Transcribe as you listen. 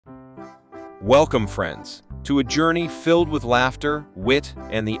Welcome, friends, to a journey filled with laughter, wit,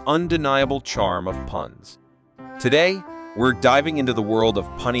 and the undeniable charm of puns. Today, we're diving into the world of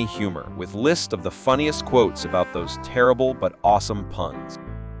punny humor with a list of the funniest quotes about those terrible but awesome puns.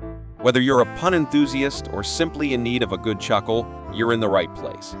 Whether you're a pun enthusiast or simply in need of a good chuckle, you're in the right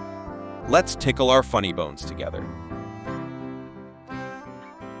place. Let's tickle our funny bones together.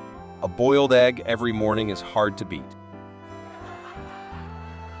 A boiled egg every morning is hard to beat.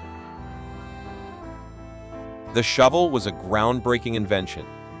 The shovel was a groundbreaking invention.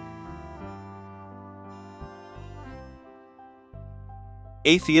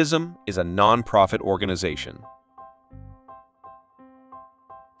 Atheism is a non-profit organization.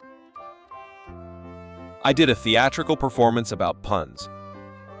 I did a theatrical performance about puns.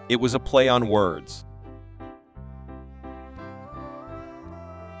 It was a play on words.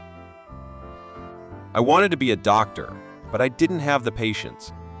 I wanted to be a doctor, but I didn't have the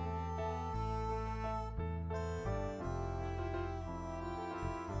patience.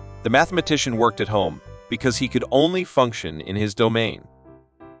 The mathematician worked at home because he could only function in his domain.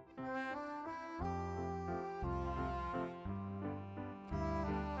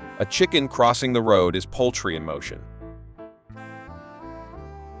 A chicken crossing the road is poultry in motion.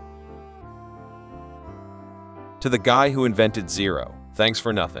 To the guy who invented zero, thanks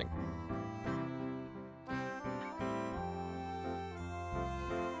for nothing.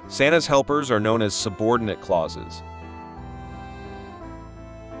 Santa's helpers are known as subordinate clauses.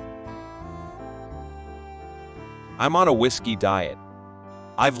 I'm on a whiskey diet.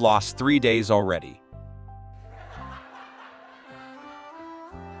 I've lost 3 days already.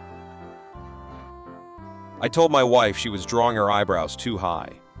 I told my wife she was drawing her eyebrows too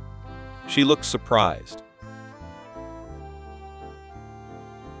high. She looked surprised.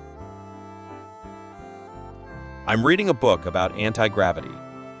 I'm reading a book about anti-gravity.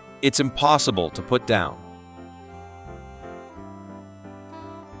 It's impossible to put down.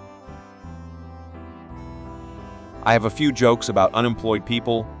 I have a few jokes about unemployed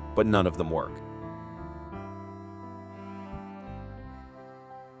people, but none of them work.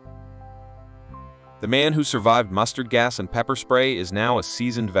 The man who survived mustard gas and pepper spray is now a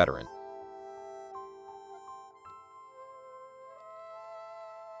seasoned veteran.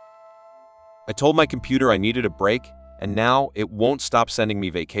 I told my computer I needed a break, and now it won't stop sending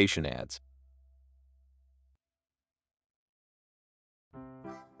me vacation ads.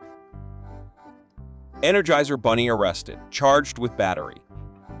 Energizer Bunny arrested, charged with battery.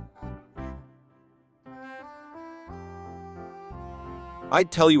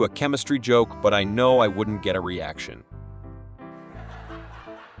 I'd tell you a chemistry joke, but I know I wouldn't get a reaction.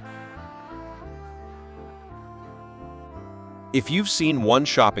 If you've seen one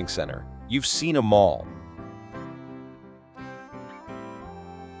shopping center, you've seen a mall.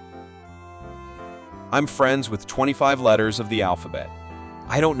 I'm friends with 25 letters of the alphabet.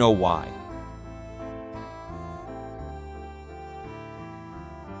 I don't know why.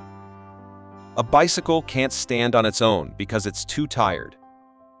 A bicycle can't stand on its own because it's too tired.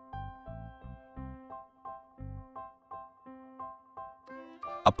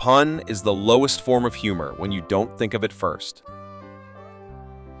 A pun is the lowest form of humor when you don't think of it first.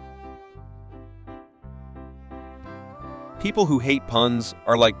 People who hate puns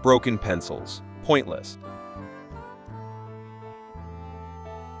are like broken pencils, pointless.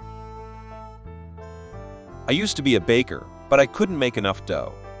 I used to be a baker, but I couldn't make enough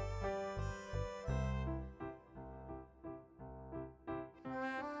dough.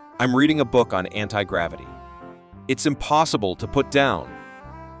 I'm reading a book on anti-gravity. It's impossible to put down.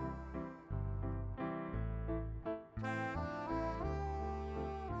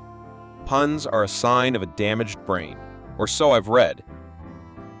 Puns are a sign of a damaged brain, or so I've read.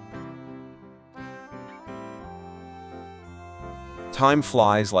 Time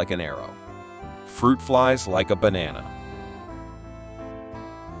flies like an arrow. Fruit flies like a banana.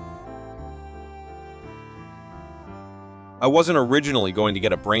 I wasn't originally going to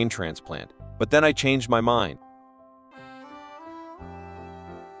get a brain transplant, but then I changed my mind.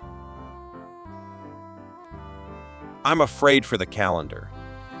 I'm afraid for the calendar.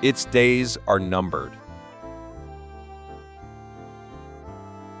 Its days are numbered.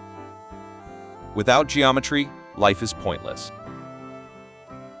 Without geometry, life is pointless.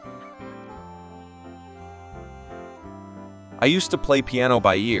 I used to play piano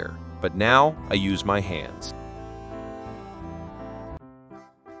by ear, but now I use my hands.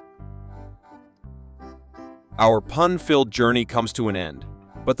 Our pun-filled journey comes to an end,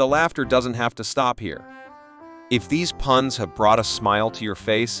 but the laughter doesn't have to stop here. If these puns have brought a smile to your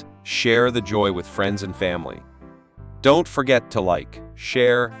face, share the joy with friends and family. Don't forget to like,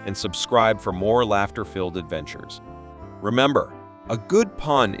 share, and subscribe for more laughter-filled adventures. Remember, a good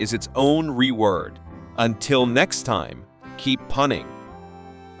pun is its own reword. Until next time, keep punning.